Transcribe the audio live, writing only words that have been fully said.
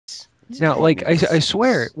Now, like I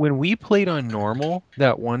swear, when we played on normal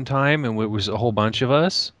that one time, and it was a whole bunch of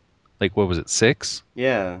us, like what was it, 6?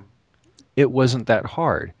 Yeah. It wasn't that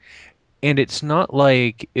hard. And it's not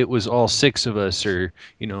like it was all 6 of us or,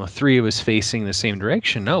 3 of us facing the same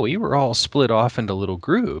direction. No, we were all split off into little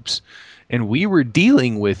groups and we were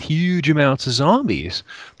dealing with huge amounts of zombies.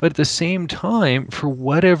 But at the same time, for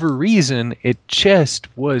whatever reason, it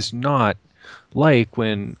just was not like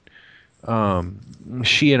when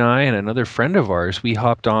she and I and another friend of ours, we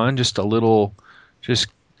hopped on just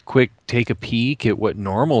quick take a peek at what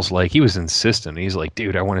normal's like. He was insistent. He's like,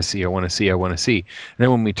 dude, I want to see, I want to see, I want to see. And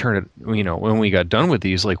then when we turned it, when we got done with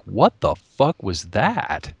these, like, what the fuck was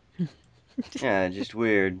that? Yeah, just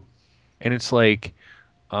weird. And it's like,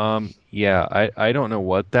 yeah, I don't know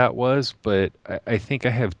what that was, but I think I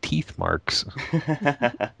have teeth marks.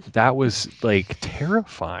 That was like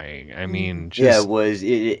terrifying. I mean, Yeah, it just was.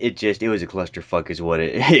 It was a clusterfuck, is what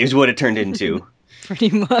it is what it turned into. Pretty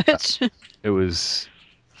much. it was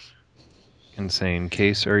insane.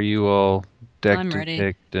 Case, are you all I'm decked and ready.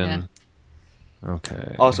 picked Yeah. and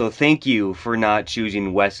okay? Also, thank you for not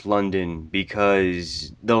choosing West London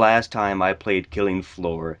because the last time I played Killing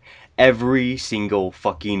Floor, every single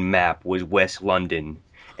fucking map was West London,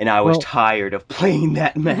 and I was Well, tired of playing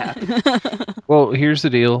that map. well, here's the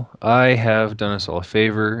deal. I have done us all a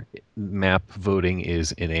favor. Map voting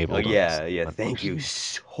is Oh enabled on this. yeah, yeah. Thank you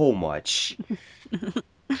so much. I'm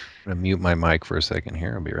gonna mute my mic for a second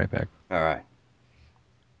here. I'll be right back. All right.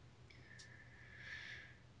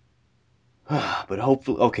 But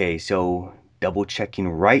hopefully, okay. So double checking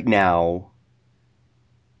right now,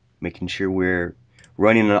 making sure we're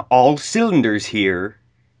running on all cylinders here.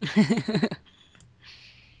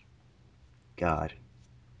 God,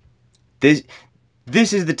 this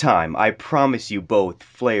this is the time. I promise you both,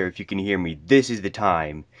 Flaer, if you can hear me, this is the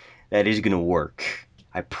time that is gonna work.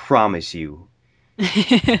 I promise you.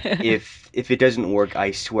 If it doesn't work,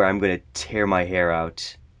 I swear I'm gonna tear my hair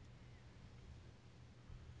out.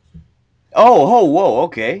 Oh, whoa,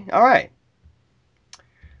 okay, all right.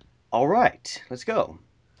 Let's go.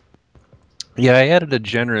 Yeah, I added a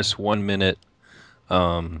generous 1 minute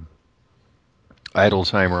um, idle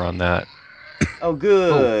timer on that. Oh, Oh,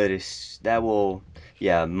 good. That will,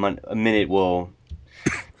 yeah, a minute will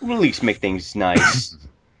at least make things nice.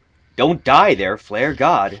 Don't die there, Flair.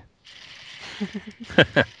 God.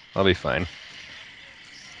 I'll be fine.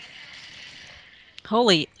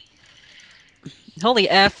 Holy, holy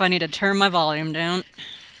F! I need to turn my volume down.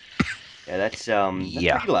 Yeah, that's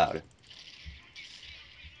Yeah. pretty loud.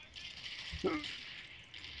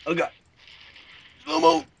 Oh God, slow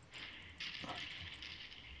mo.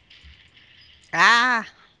 Ah,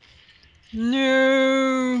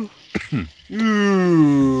 no.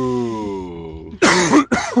 Ooh.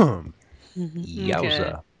 Okay.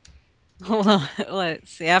 Yowza. Hold on.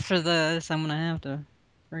 Let's see. After this, I'm gonna have to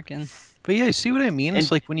freaking. But yeah, see what I mean? It's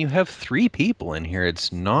And like when you have 3 people in here,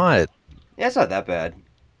 it's not, yeah, it's not that bad.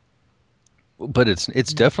 but it's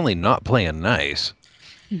definitely not playing nice.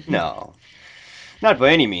 No, not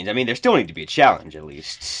by any means. I mean, there still need to be a challenge at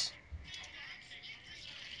least.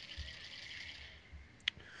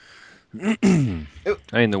 I Oh,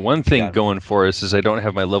 mean, the one you thing got me. going for us is I don't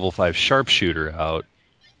have my level 5 sharpshooter out.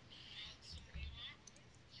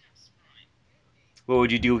 What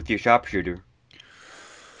would you do with your sharpshooter?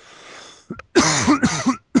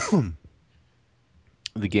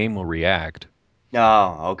 The game will react.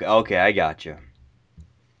 Oh, okay, okay, I got you.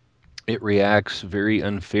 It reacts very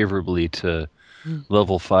unfavorably to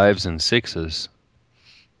level 5s and 6s.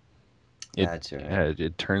 It That's all right. yeah,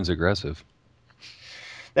 it turns aggressive.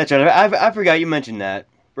 That's right. I forgot you mentioned that.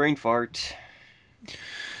 Brain fart.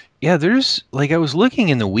 Yeah, there's like I was looking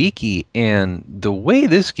in the wiki and the way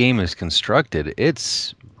this game is constructed,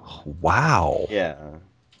 it's wow. Yeah.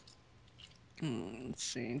 Let's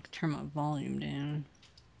see. Turn my volume down.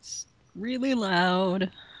 It's really loud.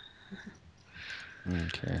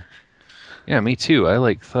 Okay. Yeah, me too. I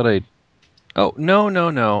like thought I Oh, no, no,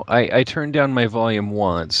 no. I turned down my volume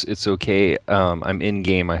once. It's okay. I'm in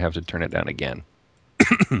game. I have to turn it down again.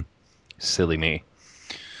 Silly me.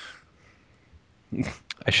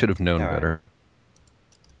 I should have known All right. better.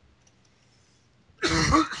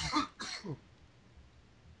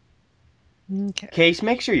 Okay. Case,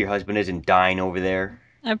 make sure your husband isn't dying over there.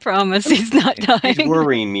 I promise he's not He's dying.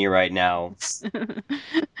 worrying me right now.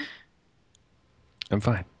 I'm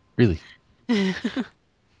fine. Really.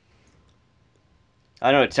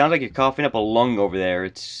 I know it sounds like you're coughing up a lung over there.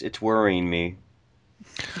 It's worrying me.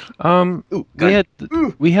 Ooh, We gun. had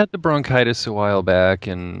Ooh. we had the bronchitis a while back,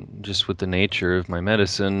 and just with the nature of my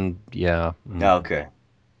medicine, yeah, Okay.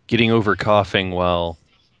 getting over coughing while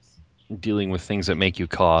dealing with things that make you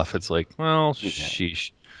cough. It's like, well, Okay.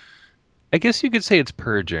 sheesh. I guess you could say it's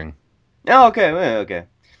purging. Oh, okay, okay.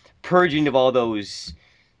 Purging of all those.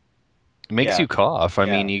 It makes Yeah, you cough. yeah.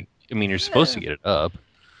 I mean, you're supposed to Yeah. get it up.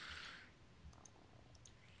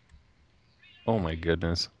 Oh my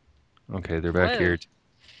goodness. Okay, they're back Whoa. here.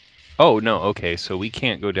 Oh no. Okay, so we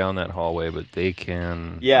can't go down that hallway, but they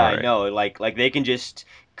can. Yeah, All I right. know. Like they can just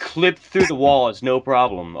clip through the walls, no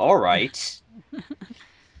problem. All right. Thank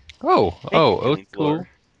you, Oh, killing cool. floor.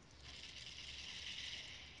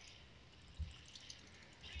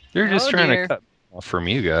 They're just Oh trying to dear. cut off from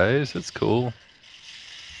you guys. That's cool.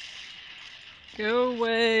 Go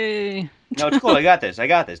away. No, it's cool. I got this. I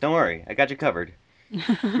got this. Don't worry. I got you covered.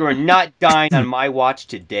 You are not dying on my watch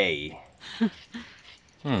today.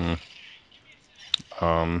 Hmm.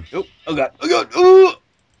 Um. Oh, oh god. Oh god. Oh!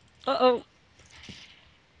 Uh-oh.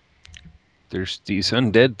 There's these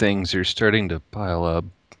undead things are starting to pile up.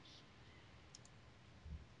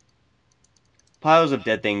 Piles of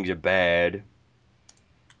dead things are bad.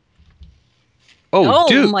 Oh, Oh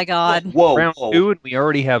dude. my Whoa, god. whoa, Round whoa. two, and we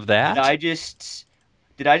already have Did that. I just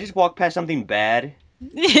did I just walk past something bad?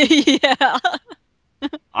 Yeah.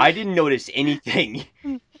 I didn't notice anything.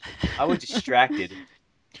 I was distracted.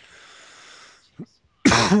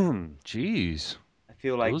 Jeez. I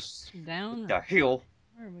feel like Those. what Down? the hell?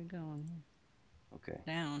 Where are we going? Okay.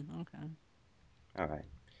 Down. Okay. All right.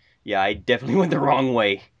 Yeah, I definitely went the wrong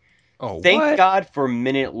way. Oh, Thank what? God for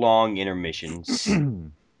minute-long intermissions.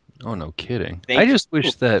 Oh, no kidding. I Thank just you.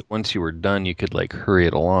 wish that once you were done, you could like hurry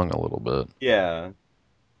it along a little bit. Yeah,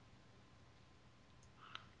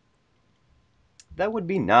 that would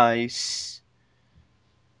be nice.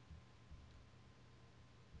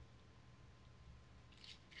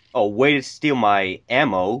 Oh, way to steal my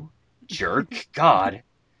ammo, jerk. God,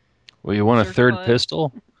 Well, you want a Jerk third butt.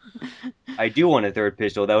 pistol? I do want a third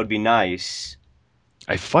pistol. That would be nice.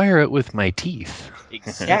 I fire it with my teeth.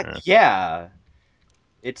 Exact. Yeah,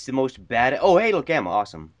 it's the most bad. Oh, hey, look, ammo.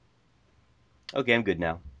 Awesome. Okay, I'm good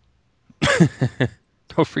now.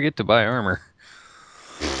 Don't forget to buy armor.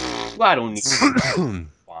 Well, I don't need I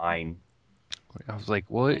fine. was like,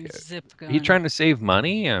 what? My zip Are you gun. trying to save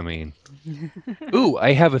money? I mean, ooh,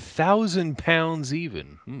 I have 1,000 pounds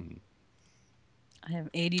even. I have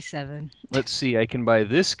 87. Let's see. I can buy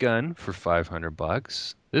this gun for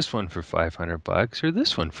 $500, this one for $500, or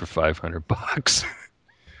this one for $500.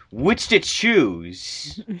 Which to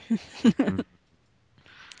choose?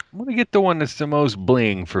 I'm gonna get the one that's the most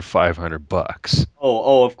bling for $500.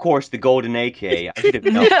 Oh, of course, the golden AK. I should have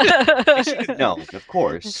known. I should have known, of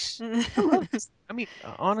course. I love this. I mean,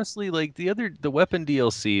 honestly, like the weapon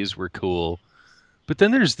DLCs were cool, but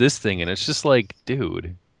then there's this thing, and it's just like,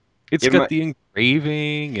 dude, it's It got the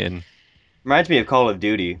engraving, and reminds me of Call of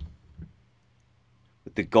Duty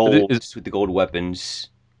with the is, gold weapons.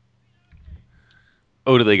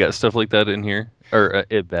 oh, do they got stuff like that in here? Or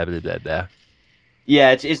blah, blah, blah, blah.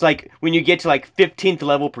 Yeah, it's like when you get to like 15th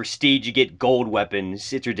level prestige, you get gold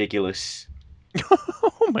weapons. It's ridiculous.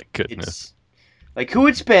 Oh my goodness. It's like who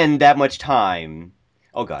would spend that much time?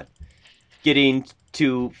 Oh god, getting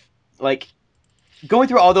to like going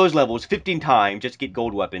through all those levels 15 times just to get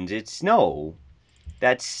gold weapons. It's no.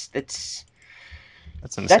 That's that's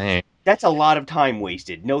That's that's insane. that's a lot of time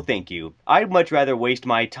wasted. No, thank you. I'd much rather waste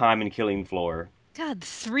my time in killing floor. God,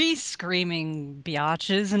 3 screaming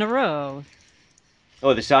biatches in a row.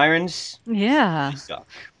 Oh, the sirens? They Yeah. suck.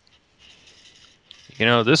 You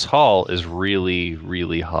know, this hall is really,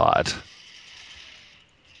 really hot.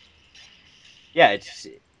 Yeah, it's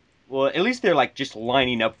well, at least they're like just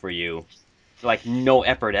lining up for you. Like no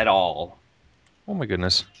effort at all. Oh my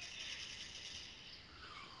goodness.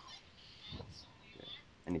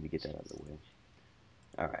 I need to get that out of the way.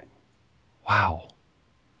 All right. Wow.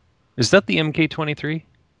 Is that the MK23?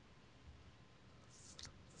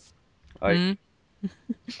 All right. Hmm?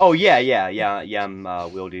 Oh yeah. I'm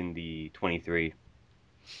wielding the 23.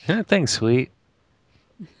 Thanks, sweet.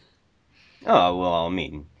 Oh well, I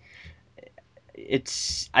mean,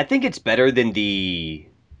 it's. I think it's better than the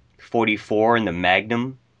 44 and the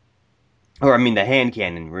Magnum, or I mean the hand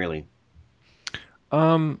cannon, really.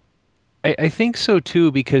 Um, I think so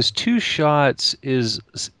too because two shots is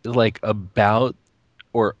like about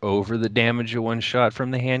or over the damage of one shot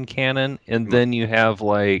from the hand cannon, and Come on. then you have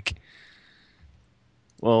like,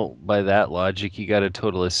 well, by that logic, you got a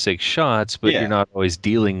total of 6 shots, but you're Yeah. not always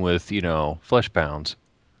dealing with, flesh pounds.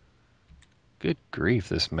 Good grief,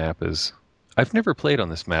 this map is. I've never played on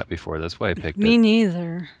this map before. That's why I picked Me it.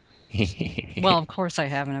 neither. Well, of course I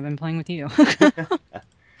haven't. I've been playing with you.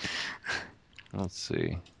 Let's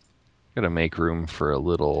see. Gotta make room for a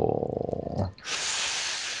little.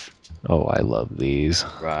 Oh, I love these.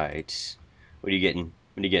 Right. What are you getting?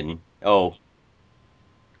 What are you getting? Oh,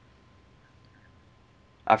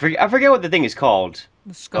 I forget what the thing is called.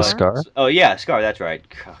 The The But scar? scar? oh yeah, Scar. That's right.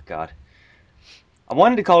 Oh, God, I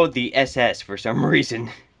wanted to call it the SS for some reason.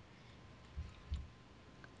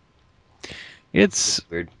 It's It's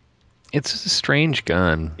weird. it's a strange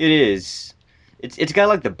gun. It is. It's got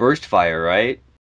like the burst fire, right?